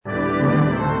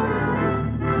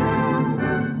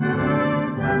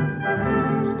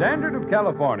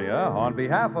California, on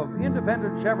behalf of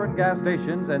independent Chevron gas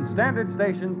stations and standard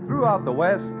stations throughout the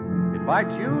West, invites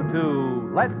you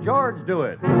to Let George Do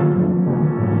It.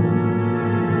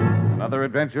 Another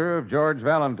adventure of George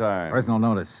Valentine. Personal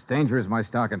notice. Danger is my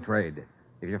stock and trade.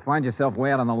 If you find yourself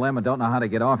way out on the limb and don't know how to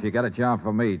get off, you got a job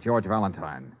for me, George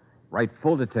Valentine. Write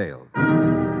full details.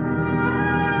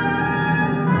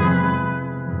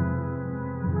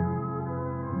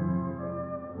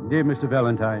 Dear Mr.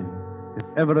 Valentine, if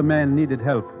ever a man needed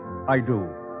help, I do.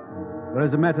 There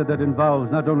is a matter that involves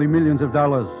not only millions of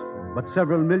dollars, but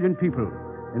several million people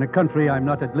in a country I'm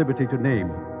not at liberty to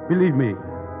name. Believe me,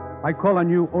 I call on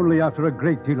you only after a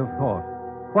great deal of thought.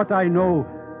 What I know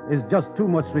is just too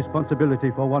much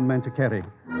responsibility for one man to carry.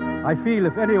 I feel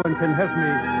if anyone can help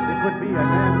me, it would be a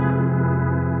man...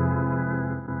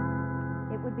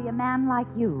 It would be a man like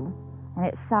you, and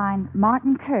it's signed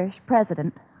Martin Kirsch,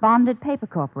 President, Bonded Paper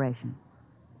Corporation.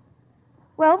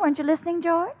 Well, weren't you listening,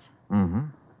 George? Mm-hmm.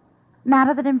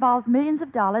 Matter that involves millions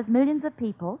of dollars, millions of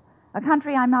people, a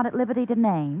country I'm not at liberty to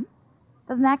name.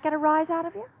 Doesn't that get a rise out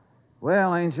of you?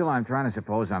 Well, Angel, I'm trying to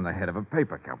suppose I'm the head of a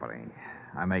paper company.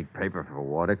 I make paper for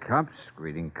water cups,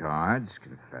 greeting cards,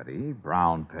 confetti,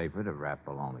 brown paper to wrap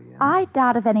bologna in. I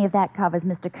doubt if any of that covers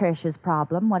Mr. Kirsch's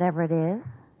problem, whatever it is.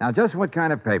 Now, just what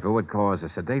kind of paper would cause a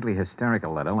sedately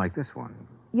hysterical letter like this one?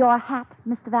 Your hat,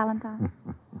 Mr. Valentine?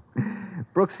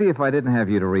 Brooks, see, if I didn't have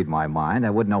you to read my mind, I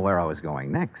wouldn't know where I was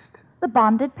going next. The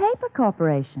Bonded Paper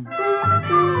Corporation.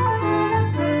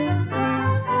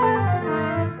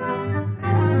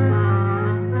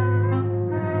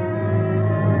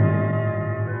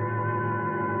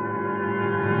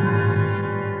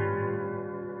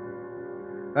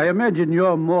 I imagine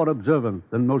you're more observant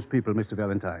than most people, Mr.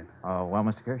 Valentine. Oh, well,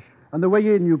 Mr. Kirsch? On the way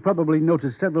in, you probably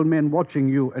noticed several men watching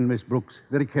you and Miss Brooks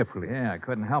very carefully. Yeah, I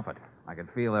couldn't help it. I could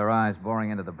feel their eyes boring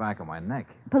into the back of my neck.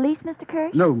 Police, Mr.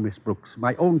 Kirsch? No, Miss Brooks.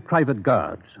 My own private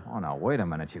guards. Oh, now, wait a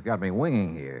minute. You've got me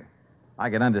winging here. I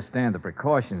could understand the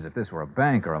precautions if this were a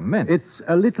bank or a mint. It's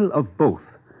a little of both.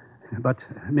 But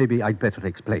maybe I'd better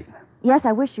explain. Yes,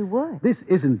 I wish you would. This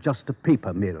isn't just a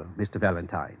paper mill, Mr.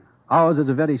 Valentine. Ours is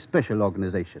a very special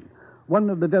organization. One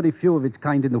of the very few of its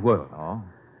kind in the world. Oh?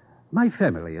 My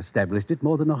family established it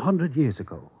more than 100 years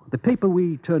ago. The paper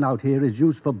we turn out here is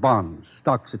used for bonds,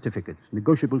 stock certificates,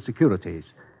 negotiable securities,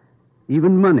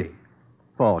 even money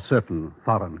for certain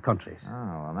foreign countries. Oh,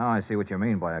 well, now I see what you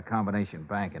mean by a combination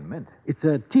bank and mint. It's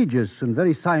a tedious and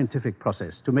very scientific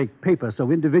process to make paper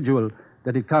so individual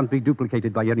that it can't be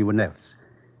duplicated by anyone else.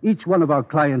 Each one of our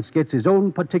clients gets his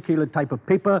own particular type of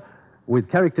paper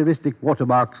with characteristic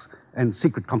watermarks and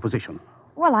secret composition.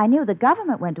 Well, I knew the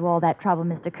government went to all that trouble,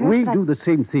 Mr. Kirsch. We do the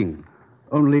same thing,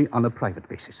 only on a private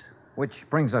basis. Which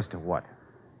brings us to what?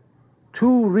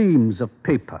 2 reams of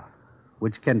paper,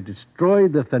 which can destroy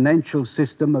the financial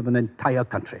system of an entire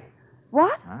country.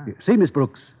 What? See, Miss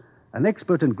Brooks, an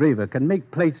expert engraver can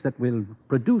make plates that will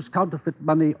produce counterfeit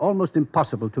money almost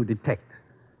impossible to detect.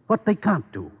 What they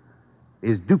can't do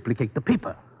is duplicate the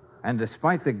paper. And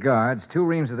despite the guards, 2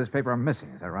 reams of this paper are missing.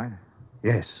 Is that right?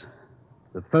 Yes.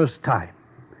 The first time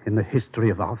in the history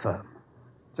of our firm.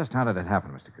 Just how did it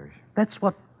happen, Mr. Kirsch? That's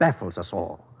what baffles us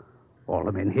all. All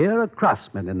the men here are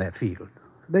craftsmen in their field.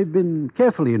 They've been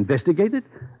carefully investigated,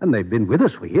 and they've been with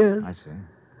us for years. I see.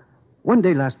 One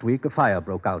day last week, a fire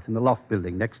broke out in the loft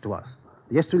building next to us.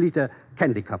 The Estrelita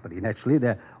Candy Company. Naturally,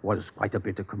 there was quite a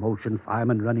bit of commotion,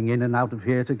 firemen running in and out of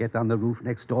here to get on the roof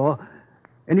next door.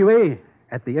 Anyway,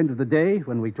 at the end of the day,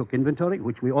 when we took inventory,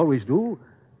 which we always do,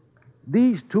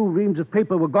 these 2 reams of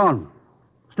paper were gone.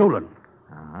 Stolen.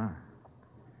 Uh-huh.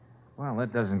 Well,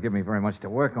 that doesn't give me very much to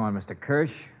work on, Mr.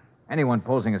 Kirsch. Anyone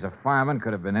posing as a fireman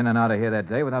could have been in and out of here that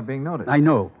day without being noticed. I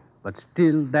know, but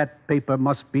still that paper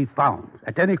must be found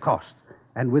at any cost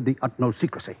and with the utmost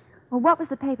secrecy. Well, what was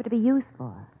the paper to be used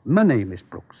for? Money, Miss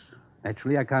Brooks.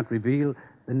 Naturally, I can't reveal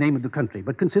the name of the country,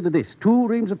 but consider this. 2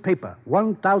 reams of paper,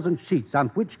 1,000 sheets on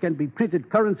which can be printed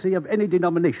currency of any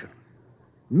denomination.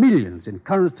 Millions in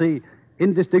currency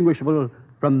indistinguishable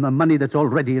from the money that's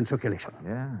already in circulation.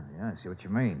 Yeah, I see what you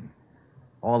mean.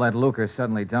 All that lucre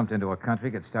suddenly dumped into a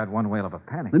country could start one whale of a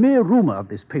panic. The mere rumor of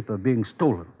this paper being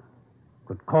stolen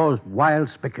could cause wild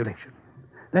speculation.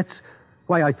 That's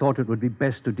why I thought it would be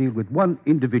best to deal with one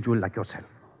individual like yourself.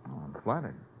 Oh, I'm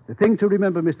flattered. The thing to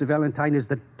remember, Mr. Valentine, is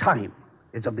that time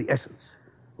is of the essence.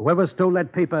 Whoever stole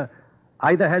that paper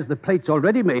either has the plates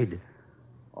already made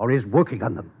or is working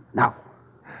on them now.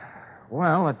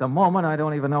 Well, at the moment, I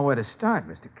don't even know where to start,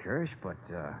 Mr. Kirsch, but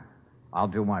I'll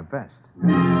do my best.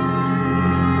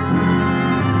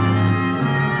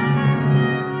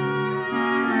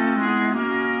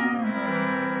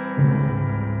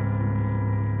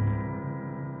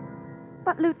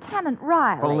 But Lieutenant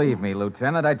Riley... Believe me,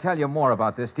 Lieutenant, I'd tell you more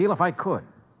about this deal if I could.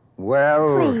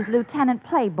 Well... Please, Lieutenant,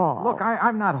 play ball. Look,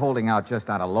 I'm not holding out just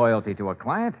out of loyalty to a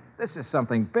client. This is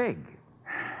something big.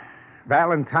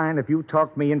 Valentine, if you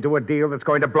talk me into a deal that's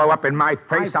going to blow up in my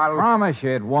face, I I'll... promise you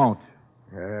it won't.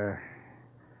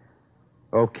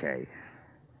 Okay.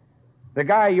 The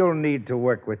guy you'll need to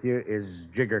work with you is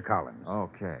Jigger Collins.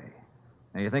 Okay.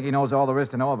 Now, you think he knows all there is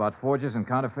to know about forgers and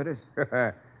counterfeiters?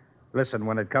 Listen,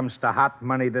 when it comes to hot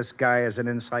money, this guy is an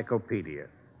encyclopedia.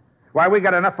 Why, we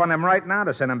got enough on him right now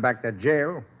to send him back to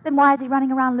jail. Then why is he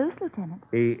running around loose, Lieutenant?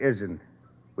 He isn't.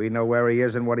 We know where he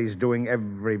is and what he's doing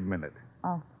every minute.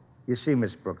 Oh. You see,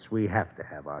 Miss Brooks, we have to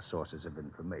have our sources of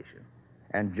information.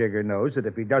 And Jigger knows that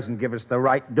if he doesn't give us the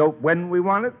right dope when we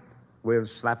want it, we'll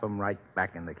slap him right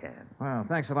back in the can. Well,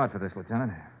 thanks a lot for this,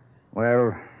 Lieutenant.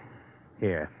 Well,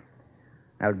 here.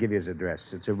 I'll give you his address.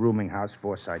 It's a rooming house,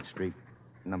 Forsyth Street,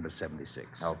 number 76.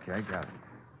 Okay, got it.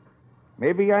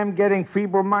 Maybe I'm getting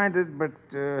feeble-minded, but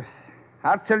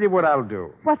I'll tell you what I'll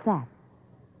do. What's that?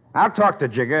 I'll talk to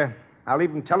Jigger. I'll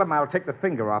even tell him I'll take the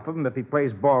finger off of him if he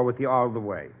plays ball with you all the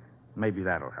way. Maybe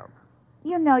that'll help.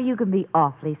 You know you can be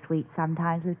awfully sweet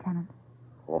sometimes, Lieutenant.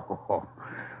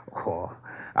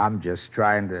 I'm just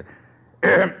trying to...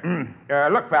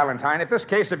 look, Valentine, if this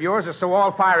case of yours is so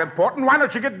all-fire important, why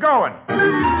don't you get going?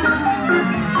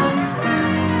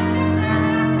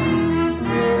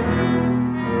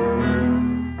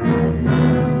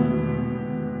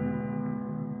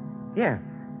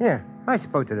 Yeah. I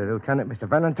spoke to the lieutenant, Mr.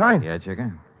 Valentine. Yeah,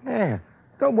 Jigger? Yeah.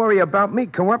 Don't worry about me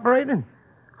cooperating.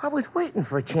 I was waiting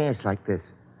for a chance like this.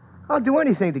 I'll do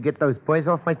anything to get those boys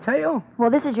off my tail.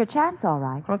 Well, this is your chance, all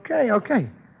right. Okay.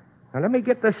 Now, let me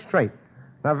get this straight.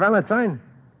 Now, Valentine,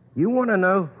 you want to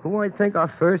know who I'd think of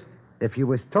first if you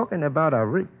was talking about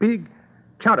a big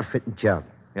counterfeiting job.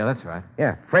 Yeah, that's right.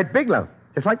 Yeah, Fred Bigelow.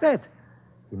 Just like that.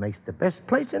 He makes the best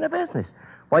plates in the business.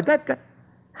 Why, that guy...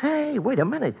 Hey, wait a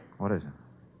minute. What is it?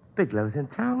 Bigelow's in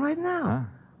town right now.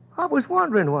 Huh? I was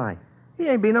wondering why. He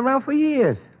ain't been around for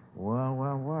years.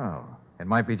 Well. It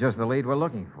might be just the lead we're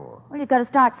looking for. Well, you've got to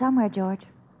start somewhere, George.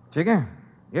 Jigger,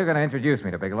 you're going to introduce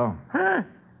me to Bigelow. Huh?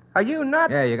 Are you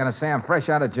not? Yeah, you're going to say I'm fresh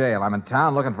out of jail. I'm in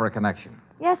town looking for a connection.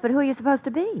 Yes, but who are you supposed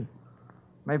to be?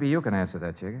 Maybe you can answer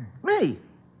that, Jigger. Me?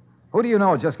 Who do you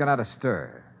know just got out of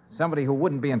stir? Somebody who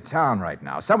wouldn't be in town right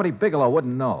now. Somebody Bigelow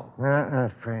wouldn't know.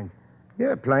 Friend.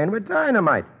 You're playing with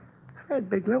dynamite. Fred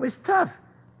Bigelow is tough.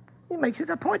 He makes it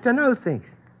a point to know things.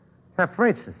 Now, for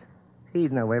instance,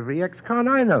 he'd know every ex-con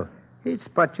I know. He'd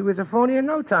spot you as a phony in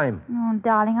no time. Oh,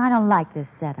 darling, I don't like this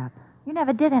setup. You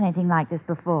never did anything like this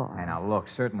before. Hey, now, look,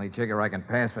 certainly, Jigger, I can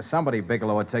pass for somebody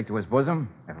Bigelow would take to his bosom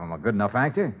if I'm a good enough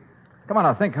actor. Come on,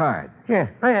 now, think hard. Yeah,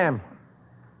 I am.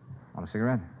 Want a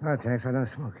cigarette? No, thanks. I don't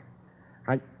smoke.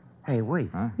 Hey, wait.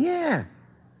 Huh? Yeah.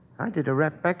 I did a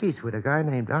rap back east with a guy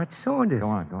named Art Saunders. Go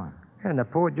on. And the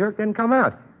poor jerk didn't come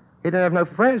out. He didn't have no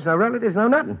friends, no relatives, no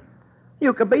nothing.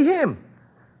 You could be him.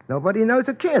 Nobody knows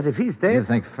or cares if he's dead. You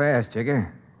think fast,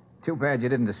 Jigger. Too bad you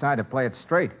didn't decide to play it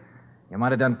straight. You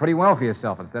might have done pretty well for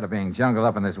yourself instead of being jungled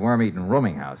up in this worm-eating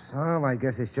rooming house. Oh, I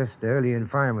guess it's just the early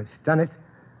environment's done it.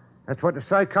 That's what the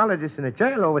psychologist in the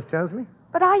jail always tells me.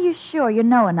 But are you sure you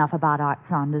know enough about Art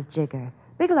Saunders, Jigger?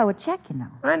 Bigelow would check, you know.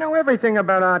 I know everything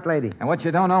about Art Lady. And what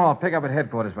you don't know, I'll pick up at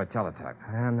headquarters by teletype.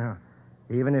 I know.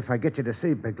 Even if I get you to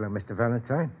see Bigelow, Mr.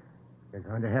 Valentine, you're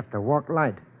going to have to walk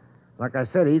light. Like I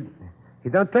said, he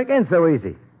don't take in so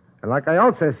easy. And like I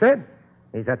also said,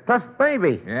 he's a tough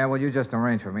baby. Yeah, well, you just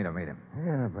arrange for me to meet him.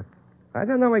 Yeah, but I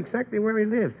don't know exactly where he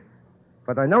lives.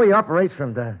 But I know he operates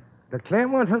from the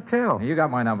Claremont Hotel. You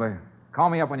got my number. Call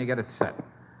me up when you get it set.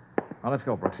 Well, let's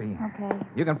go, Brooksy. Okay.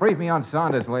 You can brief me on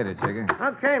Saunders later, Jigger.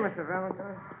 Okay, Mr.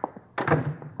 Valentine.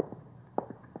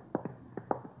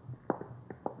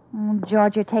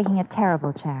 George, you're taking a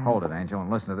terrible chance. Hold it, Angel, and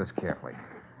listen to this carefully.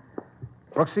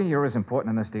 Brooksy, you're as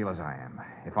important in this deal as I am.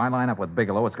 If I line up with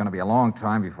Bigelow, it's going to be a long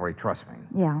time before he trusts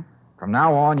me. Yeah. From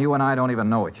now on, you and I don't even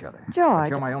know each other. George. But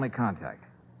you're my only contact.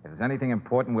 If there's anything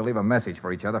important, we'll leave a message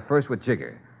for each other, first with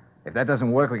Jigger. If that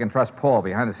doesn't work, we can trust Paul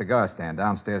behind the cigar stand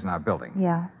downstairs in our building.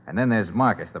 Yeah. And then there's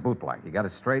Marcus, the bootblack. You got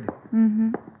it straight?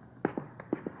 Mm-hmm.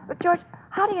 But, George,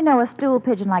 how do you know a stool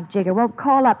pigeon like Jigger won't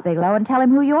call up Bigelow and tell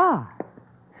him who you are?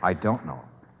 I don't know.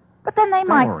 But then they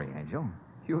might... Don't worry, Angel.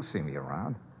 You'll see me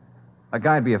around. A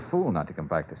guy'd be a fool not to come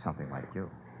back to something like you.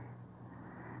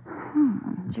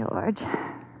 George.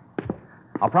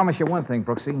 I'll promise you one thing,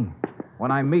 Brooksy.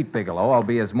 When I meet Bigelow, I'll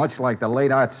be as much like the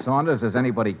late Art Saunders as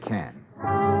anybody can.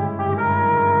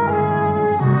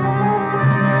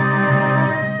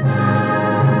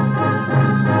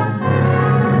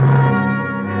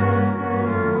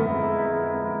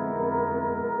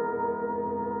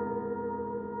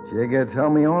 here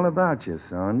told me all about you,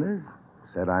 Saunders.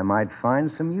 Said I might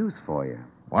find some use for you.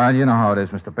 Well, you know how it is,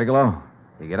 Mr. Bigelow.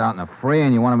 You get out in the free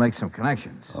and you want to make some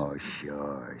connections. Oh,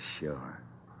 sure.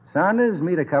 Saunders,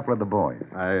 meet a couple of the boys.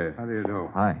 How do you do?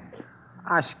 Hi.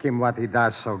 Ask him what he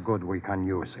does so good we can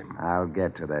use him. I'll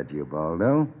get to that,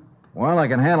 Ubaldo. Well, I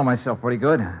can handle myself pretty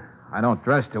good. I don't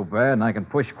dress too bad, and I can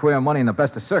push queer money in the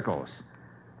best of circles.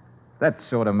 That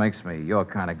sort of makes me your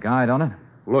kind of guy, don't it?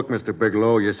 Look, Mr.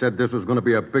 Bigelow, you said this was going to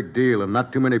be a big deal and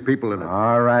not too many people in it.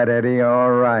 All right, Eddie,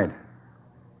 all right.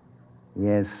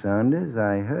 Yes, Saunders,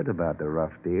 I heard about the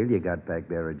rough deal you got back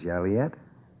there at Joliet.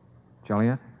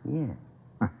 Joliet? Yeah.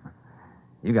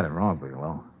 You got it wrong,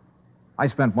 Bigelow. I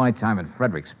spent my time in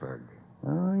Fredericksburg.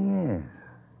 Oh, yes.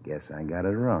 Guess I got it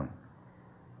wrong.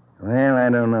 Well, I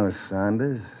don't know,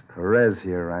 Saunders. Perez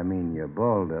here,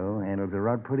 Ubaldo, handled the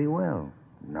rod pretty well.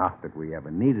 Not that we ever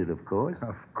needed, of course.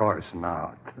 Of course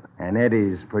not. And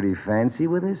Eddie's pretty fancy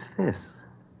with his fists.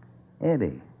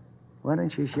 Eddie, why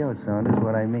don't you show Saunders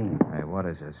what I mean? Hey, what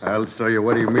is this? I'll show you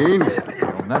what he means.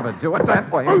 You'll never do it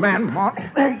that way, man.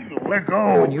 Hey, let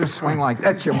go. When you swing like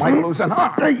that, you might lose an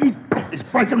arm. He's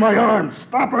breaking my arm.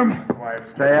 Stop him.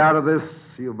 Stay out of this,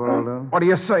 Ubaldo. What do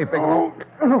you say, Bigelow?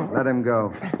 Let him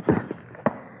go.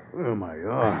 Oh, my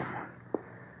arm.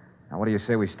 Now, what do you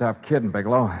say we stop kidding,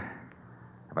 Bigelow?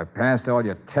 Have I passed all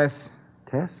your tests?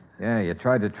 Tests? Yeah, you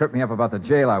tried to trip me up about the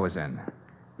jail I was in.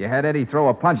 You had Eddie throw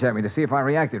a punch at me to see if I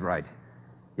reacted right.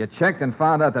 You checked and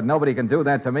found out that nobody can do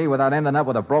that to me without ending up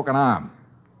with a broken arm.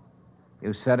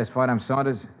 You satisfied, I'm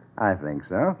Saunders? I think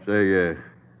so. Say,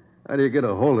 how do you get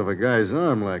a hold of a guy's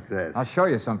arm like that? I'll show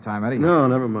you sometime, Eddie. No,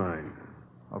 never mind.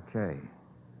 Okay.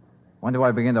 When do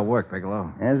I begin to work,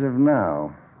 Bigelow? As of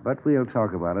now, but we'll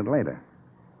talk about it later.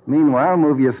 Meanwhile,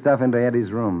 move your stuff into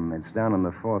Eddie's room. It's down on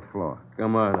the 4th floor.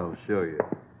 Come on, I'll show you.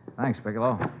 Thanks,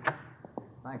 Bigelow.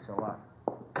 Thanks a lot.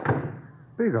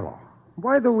 Bigelow,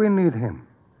 why do we need him?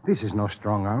 This is no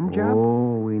strong arm job.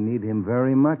 Oh, we need him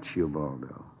very much,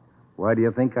 Ubaldo. Why do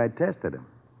you think I tested him?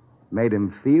 Made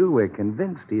him feel we're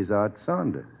convinced he's Art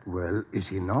Saunders. Well, is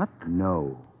he not?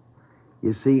 No.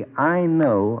 You see, I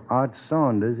know Art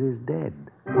Saunders is dead.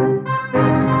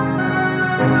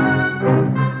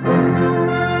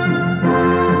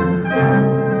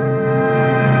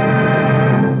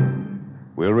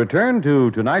 We'll return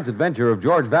to tonight's adventure of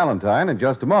George Valentine in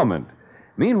just a moment.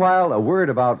 Meanwhile, a word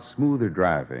about smoother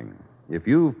driving. If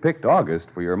you've picked August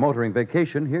for your motoring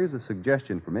vacation, here's a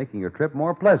suggestion for making your trip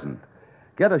more pleasant.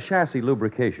 Get a chassis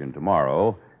lubrication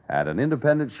tomorrow at an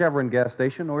independent Chevron gas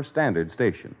station or standard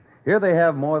station. Here they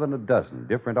have more than a dozen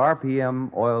different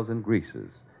RPM oils and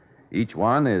greases. Each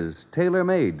one is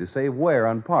tailor-made to save wear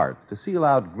on parts, to seal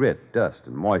out grit, dust,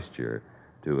 and moisture,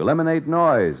 to eliminate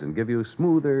noise and give you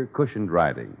smoother, cushioned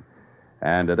riding.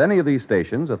 And at any of these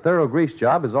stations, a thorough grease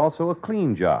job is also a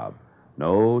clean job.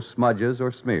 No smudges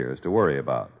or smears to worry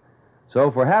about. So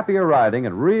for happier riding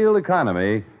and real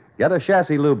economy, get a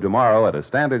chassis lube tomorrow at a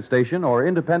standard station or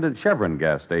independent Chevron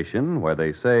gas station where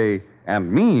they say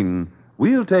and mean,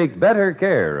 we'll take better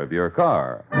care of your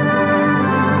car.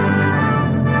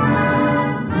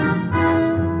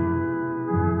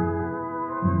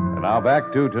 And now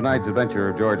back to tonight's adventure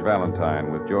of George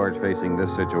Valentine, with George facing this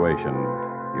situation.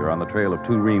 You're on the trail of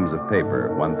 2 reams of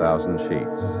paper, 1,000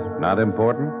 sheets. Not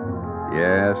important?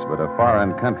 Yes, but a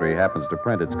foreign country happens to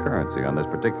print its currency on this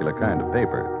particular kind of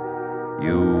paper.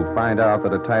 You find out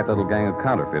that a tight little gang of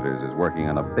counterfeiters is working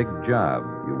on a big job.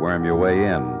 You worm your way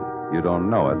in. You don't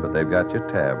know it, but they've got you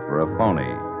tabbed for a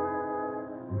phony.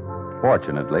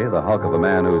 Fortunately, the hulk of the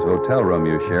man whose hotel room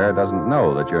you share doesn't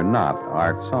know that you're not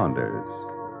Art Saunders.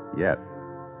 Yet.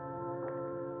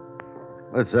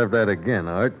 Let's have that again,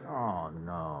 Art. Oh,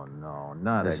 no,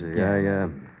 not Listen,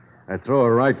 again. I throw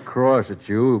a right cross at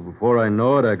you. Before I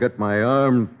know it, I got my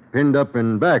arm pinned up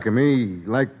in back of me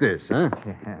like this, huh?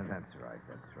 Yeah, that's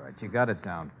right. You got it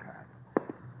down, Pat.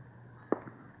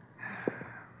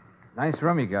 Nice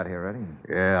room you got here, Eddie.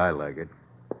 Yeah, I like it.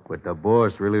 But the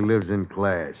boss really lives in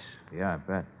class. Yeah, I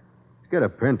bet. He's got a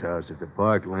penthouse at the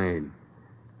Park Lane.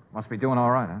 Must be doing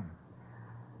all right, huh?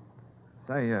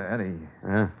 Say, Eddie,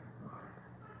 Huh?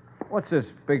 what's this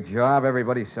big job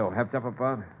everybody's so hepped up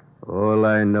about? All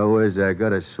I know is I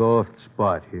got a soft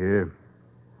spot here.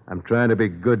 I'm trying to be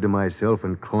good to myself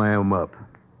and clam up.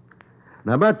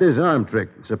 Now, about this arm trick.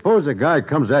 Suppose a guy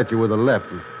comes at you with a left.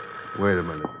 Wait a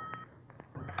minute.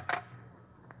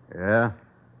 Yeah?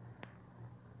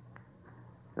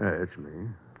 Yeah, it's me.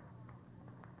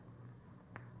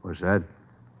 What's that?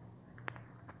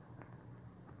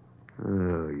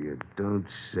 Oh, you don't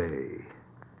say.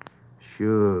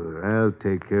 Sure, I'll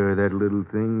take care of that little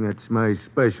thing. That's my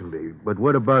specialty. But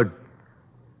what about...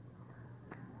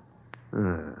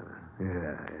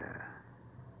 Yeah.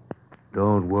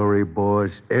 Don't worry,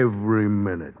 boss. Every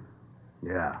minute.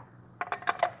 Yeah.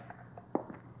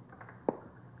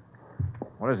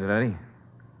 What is it, Eddie?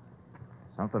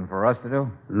 Something for us to do?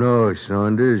 No,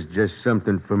 Saunders. Just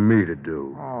something for me to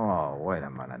do. Oh, wait a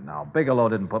minute now. Bigelow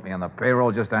didn't put me on the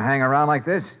payroll just to hang around like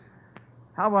this.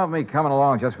 How about me coming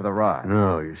along just for the ride?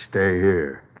 No, you stay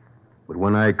here. But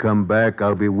when I come back,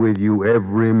 I'll be with you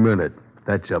every minute.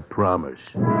 That's a promise.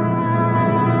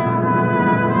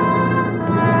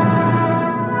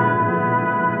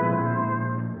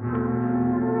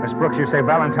 Miss Brooks, you say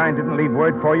Valentine didn't leave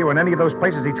word for you in any of those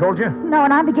places he told you? No,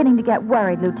 and I'm beginning to get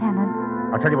worried, Lieutenant.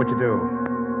 I'll tell you what you do.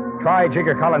 Try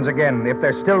Jigger Collins again. If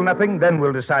there's still nothing, then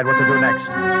we'll decide what to do next.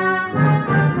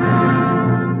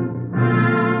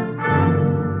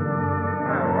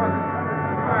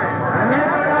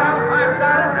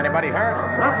 Anybody hurt?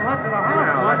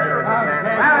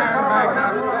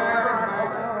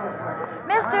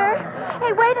 Mister!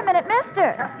 Hey, wait a minute,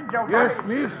 mister! Yes,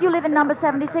 miss. You live in number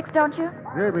 76, don't you?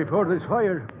 There before this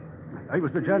fire. I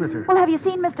was the janitor. Well, have you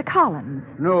seen Mr. Collins?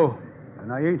 No,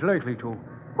 and I ain't likely to.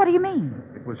 What do you mean?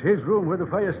 It was his room where the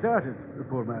fire started, the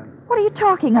poor man. What are you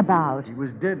talking about? He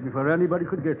was dead before anybody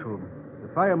could get to him. The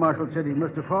fire marshal said he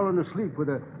must have fallen asleep with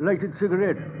a lighted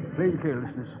cigarette. Plain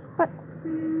carelessness.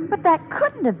 But that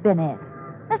couldn't have been it.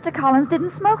 Mr. Collins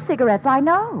didn't smoke cigarettes, I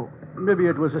know. Maybe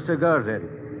it was a cigar then.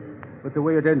 But the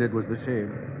way it ended was the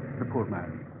same. The poor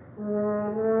man.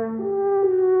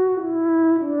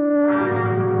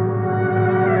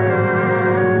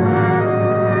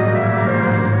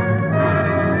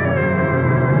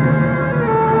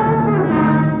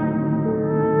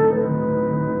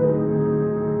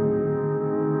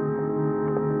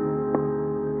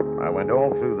 I went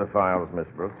all through the files, Miss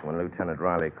Brooks, when Lieutenant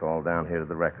Riley called down here to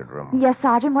the record room. Yes,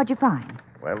 Sergeant, what'd you find?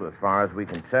 Well, as far as we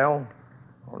can tell,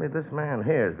 only this man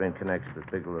here has been connected with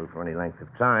Bigelow for any length of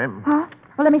time. Huh?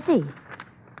 Well, let me see.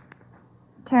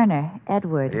 Turner,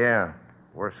 Edward. Yeah,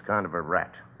 worst kind of a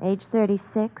rat. Age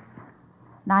 36.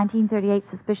 1938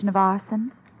 suspicion of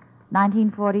arson.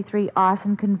 1943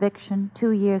 arson conviction.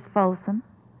 2 years Folsom.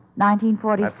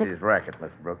 1946... That's his racket,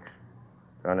 Miss Brooks.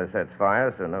 Turner sets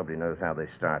fire so nobody knows how they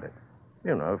started.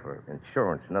 You know, for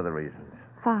insurance and other reasons.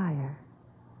 Fire.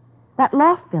 That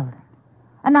loft building.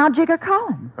 And now Jigger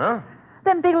Collins. Huh?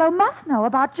 Then Bigelow must know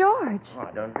about George. Oh,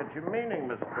 I don't get your meaning,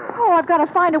 Miss Brooks. Oh, I've got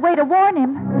to find a way to warn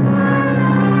him.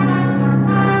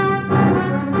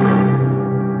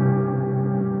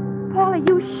 Paul, are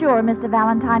you sure Mr.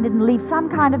 Valentine didn't leave some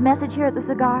kind of message here at the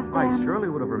cigar stand? I surely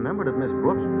would have remembered it, Miss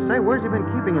Brooks. Say, where's he been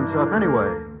keeping himself anyway?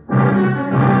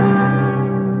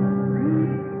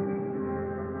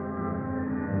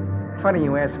 Funny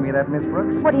you asked me that, Miss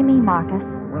Brooks. What do you mean, Marcus?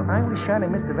 Well, I was shining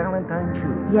Mr. Valentine's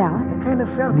shoes. Yeah? I kind of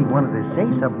felt he wanted to say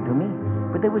something to me,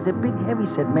 but there was a big,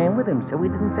 heavy-set man with him, so he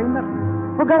didn't say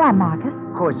nothing. Well, go on, Marcus.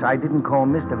 Of course, I didn't call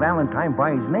Mr. Valentine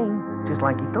by his name, just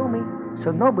like he told me,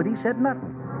 so nobody said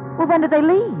nothing. Well, when did they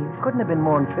leave? Couldn't have been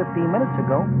more than 15 minutes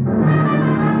ago.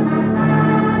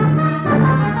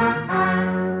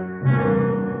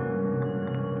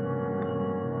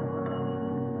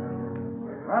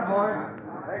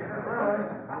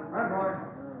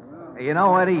 You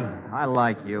know, Eddie, I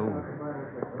like you.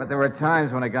 But there are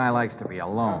times when a guy likes to be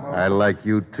alone. I like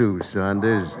you too,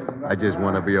 Saunders. I just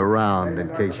want to be around in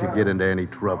case you get into any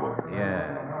trouble.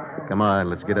 Yeah. Come on,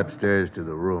 let's get upstairs to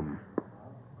the room.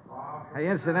 Hey,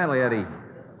 incidentally, Eddie,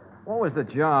 what was the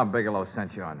job Bigelow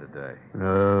sent you on today?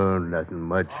 Oh, nothing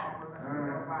much.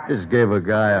 Just gave a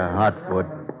guy a hot foot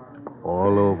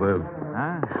all over.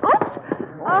 Huh?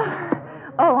 Oops!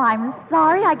 Oh, I'm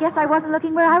sorry. I guess I wasn't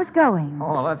looking where I was going.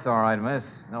 Oh, that's all right, miss.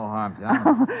 No harm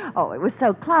done. Oh, it was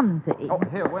so clumsy. Oh,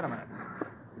 here, wait a minute.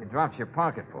 You dropped your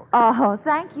pocketbook. Oh,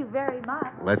 thank you very much.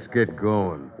 Let's get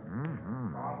going.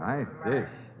 Mm-hmm. Nice dish.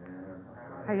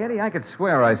 Hey, Eddie, I could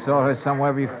swear I saw her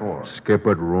somewhere before. Skip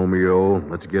it, Romeo.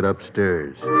 Let's get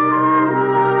upstairs.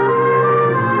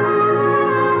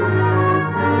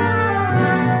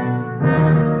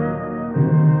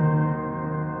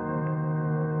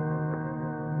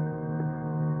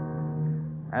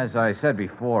 As I said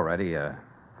before, Eddie, a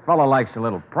fellow likes a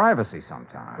little privacy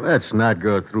sometimes. Let's not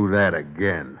go through that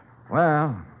again.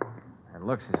 Well, it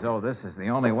looks as though this is the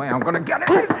only way I'm going to get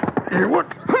it. Hey, what?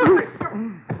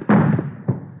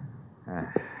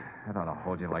 That ought to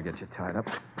hold you till I get you tied up.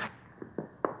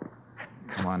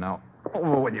 Come on now.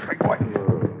 Over with you, big boy.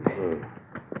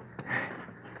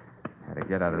 To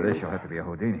get out of this, you'll have to be a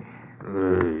Houdini.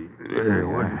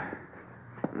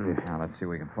 Now, let's see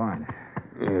what we can find.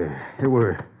 Hey,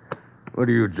 what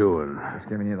are you doing? Just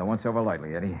giving you the once-over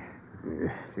lightly, Eddie.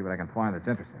 See what I can find that's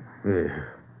interesting.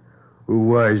 Who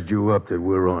wised you up that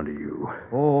we're onto you?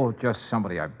 Oh, just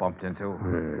somebody I bumped into.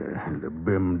 The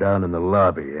bim down in the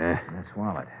lobby, eh? Miss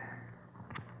Wallet.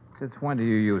 Since when do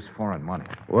you use foreign money?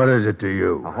 What is it to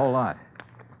you? A whole lot.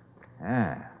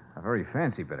 Yeah, a very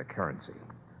fancy bit of currency.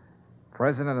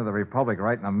 President of the Republic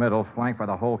right in the middle, flanked by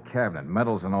the whole cabinet,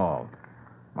 medals and all.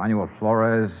 Manuel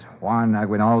Flores, Juan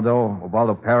Aguinaldo,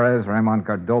 Ubaldo Perez, Ramon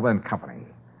Cordoba, and company.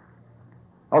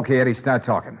 Okay, Eddie, start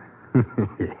talking.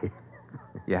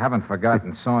 You haven't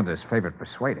forgotten Saunders' favorite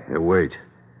persuader. Hey, wait.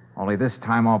 Only this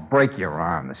time I'll break your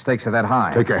arm. The stakes are that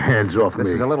high. Take your hands off This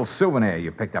me. is a little souvenir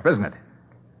you picked up, isn't it?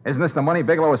 Isn't this the money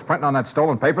Bigelow was printing on that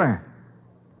stolen paper?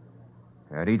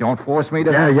 Eddie, don't force me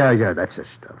to... Yeah, that's the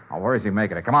stuff. Oh, where is he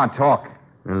making it? Come on, talk.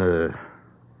 In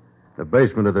the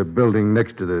basement of the building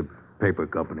next to the paper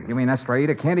company. You mean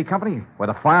Estrella Candy Company? Where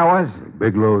the fire was?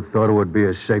 Bigelow thought it would be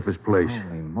his safest place.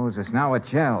 Holy Moses, now it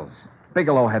gels.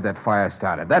 Bigelow had that fire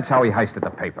started. That's how he heisted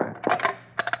the paper.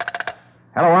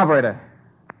 Hello, operator.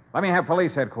 Let me have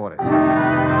police headquarters.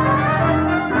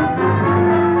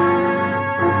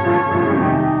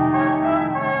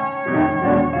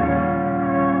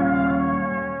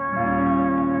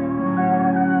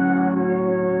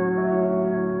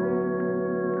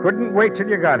 Couldn't wait till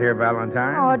you got here,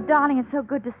 Valentine. Oh, darling, it's so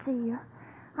good to see you.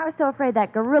 I was so afraid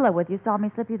that gorilla with you saw me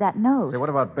slip you that note. Say, what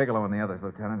about Bigelow and the others,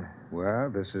 Lieutenant?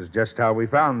 Well, this is just how we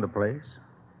found the place.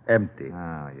 Empty.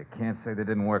 Oh, you can't say they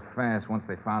didn't work fast once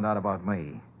they found out about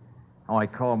me. Oh, I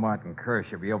called Martin Kirsch.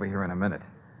 He'll be over here in a minute.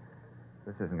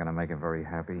 This isn't going to make him very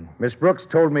happy. Miss Brooks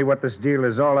told me what this deal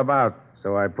is all about,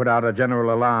 so I put out a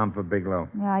general alarm for Bigelow.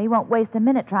 Yeah, he won't waste a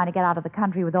minute trying to get out of the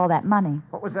country with all that money.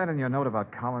 What was that in your note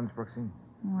about Collins, Brooksy?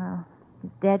 Well,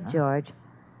 he's dead, George.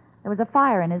 There was a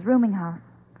fire in his rooming house.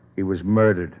 He was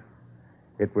murdered.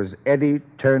 It was Eddie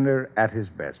Turner at his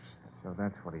best. So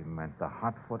that's what he meant. The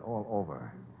hot foot all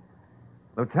over.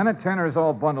 Lieutenant Turner is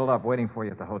all bundled up, waiting for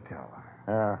you at the hotel.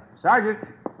 Sergeant.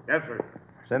 Yes, sir.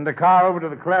 Send a car over to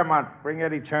the Claremont. Bring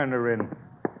Eddie Turner in.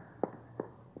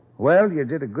 Well, you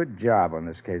did a good job on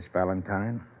this case,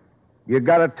 Valentine. You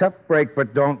got a tough break,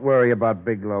 but don't worry about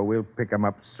Bigelow. We'll pick him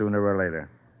up sooner or later.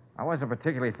 I wasn't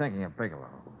particularly thinking of Bigelow.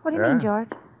 What do you mean, George?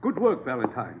 Good work,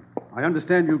 Valentine. I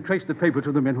understand you traced the paper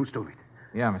to the men who stole it.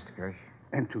 Yeah, Mr. Kirsch.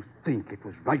 And to think it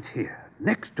was right here,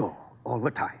 next door, all the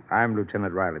time. I'm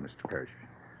Lieutenant Riley, Mr. Kirsch.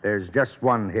 There's just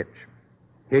one hitch.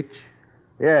 Hitch?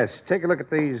 Yes, take a look at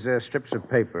these strips of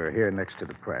paper here next to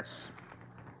the press.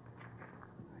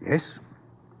 Yes.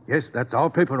 Yes, that's our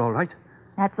paper, all right.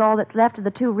 That's all that's left of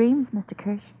the 2 reams, Mr.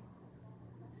 Kirsch.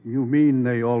 You mean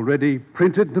they already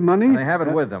printed the money? They have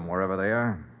it with them, wherever they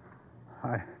are.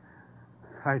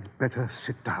 I'd better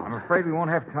sit I'm down. afraid we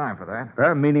won't have time for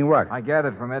that. Meaning what? I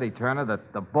gathered from Eddie Turner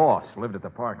that the boss lived at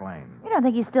the Park Lane. You don't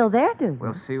think he's still there, do you?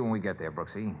 We'll see when we get there,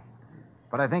 Brooksy.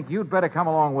 But I think you'd better come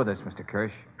along with us, Mr.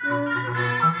 Kirsch.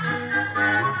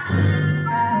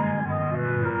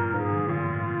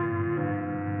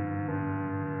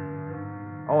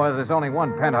 Oh, there's only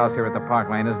one penthouse here at the Park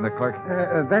Lane, isn't there, clerk?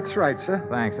 That's right, sir.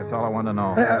 Thanks, that's all I wanted to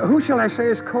know. Who shall I say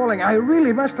is calling? I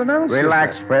really must announce it.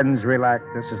 Relax, friends, relax.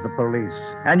 This is the police.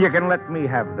 And you can let me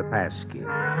have the pass key.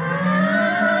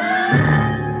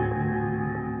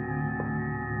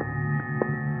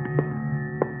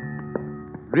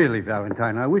 Really,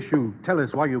 Valentine, I wish you'd tell us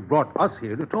why you brought us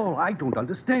here at all. I don't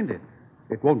understand it.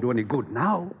 It won't do any good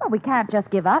now. Well, we can't just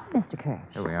give up, Mr. Kirsch.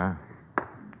 Here we are.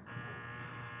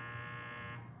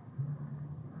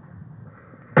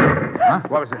 Huh?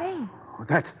 What was it? Hey, Oh,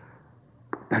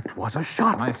 that was a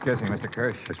shot. Nice kissing, Mr.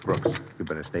 Kirsch. Miss Brooks, you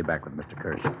better stay back with Mr.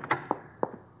 Kirsch.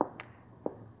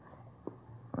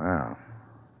 Wow.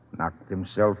 Knocked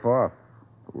himself off,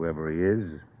 whoever he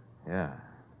is. Yeah.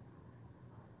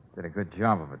 Did a good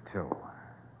job of it, too.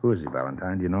 Who is he,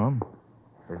 Valentine? Do you know him?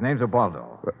 His name's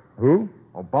Ubaldo. Who?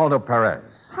 Ubaldo Perez.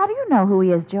 how do you know who he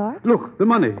is, George? Look, the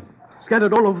money.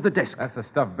 Scattered all over the desk. That's the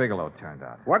stuff Bigelow turned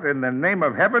out. What in the name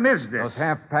of heaven is this? Those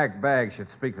half-packed bags should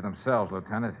speak for themselves,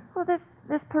 Lieutenant. Well,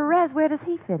 this Perez, where does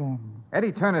he fit in?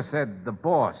 Eddie Turner said the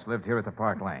boss lived here at the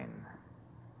Park Lane.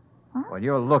 Huh? Well,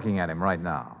 you're looking at him right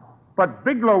now. But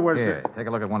Bigelow was... Here, take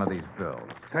a look at one of these bills.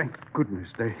 Thank goodness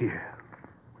they're here.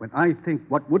 When I think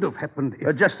what would have happened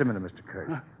if... just a minute, Mr.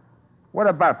 Kirsch. What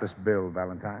about this bill,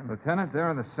 Valentine? Lieutenant, there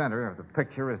in the center of the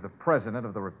picture is the President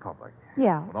of the Republic,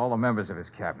 Yeah. with all the members of his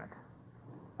cabinet.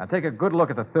 Now take a good look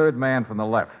at the third man from the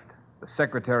left, the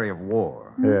Secretary of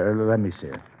War. Let me see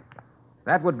it.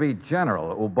 That would be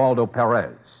General Ubaldo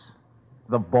Perez,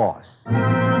 the boss.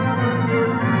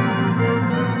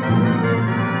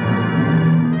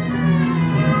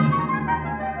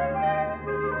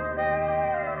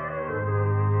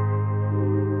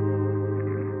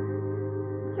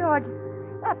 George,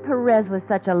 Perez was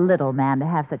such a little man to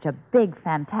have such a big,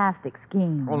 fantastic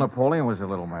scheme. Well, Napoleon was a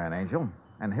little man, Angel.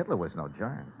 And Hitler was no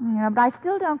giant. Yeah, but I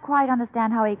still don't quite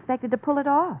understand how he expected to pull it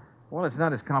off. Well, it's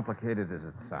not as complicated as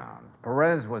it sounds.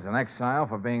 Perez was an exile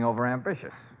for being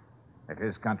overambitious. If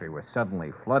his country was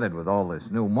suddenly flooded with all this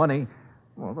new money,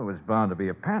 well, there was bound to be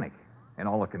a panic. In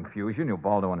all the confusion,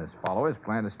 Ubaldo and his followers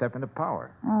planned to step into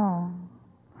power. Oh.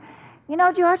 You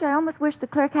know, George, I almost wish the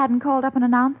clerk hadn't called up and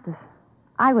announced us.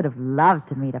 I would have loved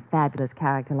to meet a fabulous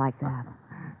character like that.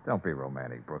 Don't be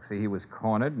romantic, Brooksy. He was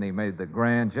cornered, and he made the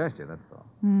grand gesture, that's all.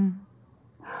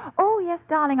 Oh, yes,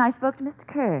 darling, I spoke to Mr.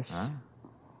 Kirsch. Huh?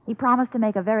 He promised to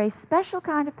make a very special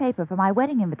kind of paper for my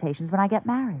wedding invitations when I get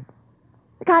married.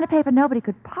 The kind of paper nobody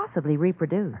could possibly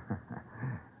reproduce.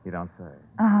 You don't say.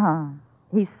 Oh,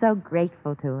 he's so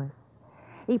grateful to us.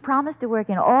 He promised to work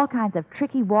in all kinds of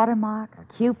tricky watermarks,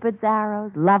 Cupid's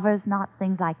arrows, lovers' knots,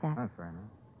 things like that. That's fair enough.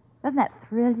 Doesn't that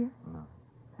thrill you? No.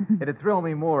 It'd thrill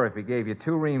me more if he gave you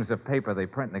 2 reams of paper they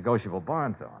print negotiable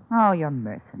bonds on. Oh, you're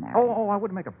mercenary. Oh, I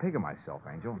wouldn't make a pig of myself,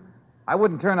 Angel. I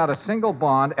wouldn't turn out a single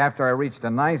bond after I reached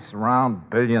a nice, round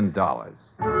 $1 billion.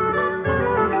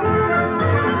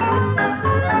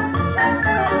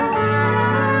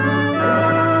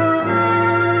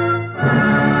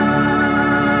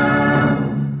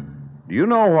 Do you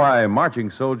know why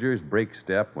marching soldiers break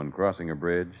step when crossing a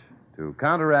bridge? To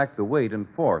counteract the weight and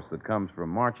force that comes from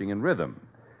marching in rhythm.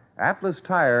 Atlas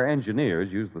Tire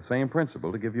engineers use the same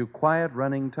principle to give you quiet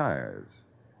running tires.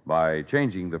 By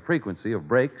changing the frequency of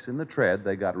brakes in the tread,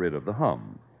 they got rid of the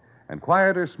hum. And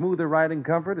quieter, smoother riding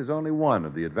comfort is only one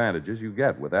of the advantages you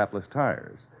get with Atlas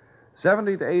tires.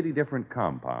 70 to 80 different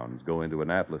compounds go into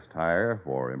an Atlas tire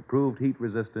for improved heat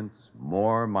resistance,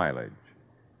 more mileage.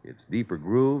 Its deeper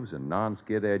grooves and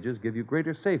non-skid edges give you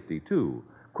greater safety, too.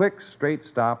 Quick, straight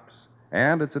stops,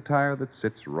 and it's a tire that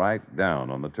sits right down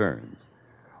on the turns.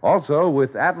 Also,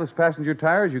 with Atlas passenger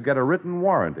tires, you get a written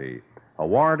warranty. A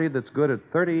warranty that's good at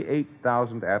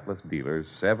 38,000 Atlas dealers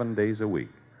 7 days a week.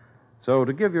 So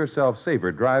to give yourself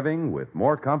safer driving with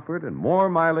more comfort and more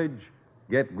mileage,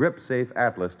 get grip-safe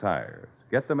Atlas tires.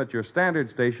 Get them at your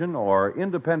standard station or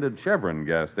independent Chevron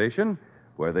gas station,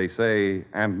 where they say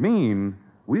and mean,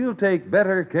 we'll take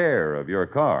better care of your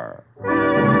car.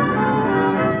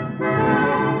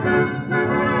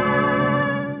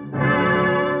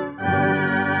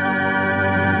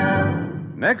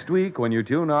 Next week, when you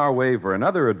tune our way for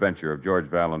another adventure of George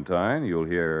Valentine, you'll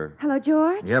hear... Hello,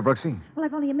 George? Yeah, Brooksy? Well,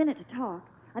 I've only a minute to talk.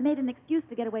 I made an excuse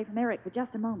to get away from Eric for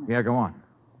just a moment. Yeah, go on.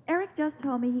 Eric just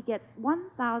told me he gets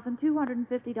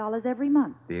 $1,250 every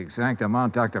month. The exact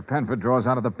amount Dr. Penford draws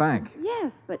out of the bank.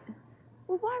 Yes, but...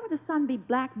 Well, why would a son be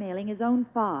blackmailing his own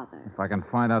father? If I can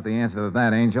find out the answer to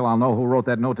that, Angel, I'll know who wrote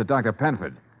that note to Dr.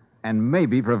 Penford. And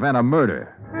maybe prevent a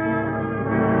murder.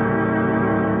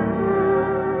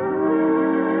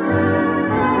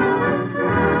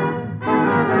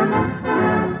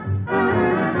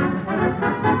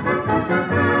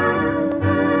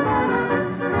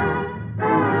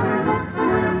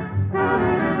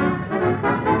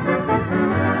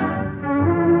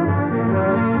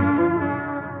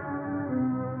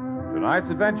 Tonight's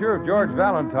adventure of George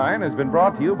Valentine has been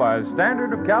brought to you by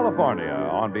Standard of California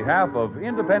on behalf of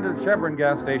independent Chevron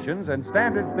gas stations and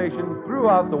Standard stations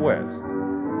throughout the West.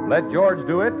 Let George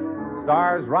Do It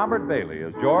stars Robert Bailey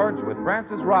as George with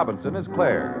Frances Robinson as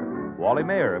Claire. Wally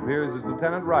Mayer appears as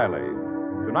Lieutenant Riley.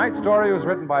 Tonight's story was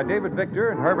written by David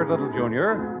Victor and Herbert Little,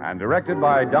 Jr. and directed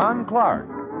by Don Clark.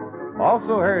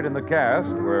 Also heard in the cast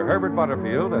were Herbert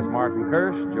Butterfield as Martin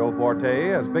Kirsch, Joe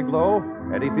Forte as Bigelow,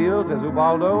 Eddie Fields as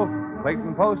Ubaldo,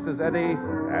 Clayton Post as Eddie,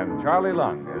 and Charlie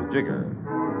Lung as Jigger.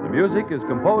 The music is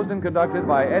composed and conducted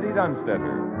by Eddie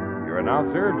Dunstetter. Your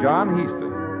announcer, John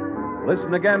Heaston.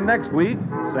 Listen again next week,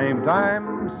 same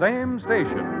time, same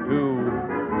station,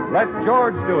 to Let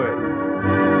George Do It.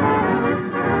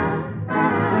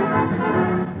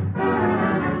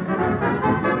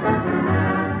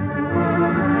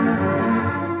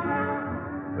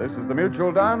 This is the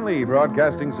Mutual Don Lee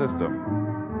Broadcasting System.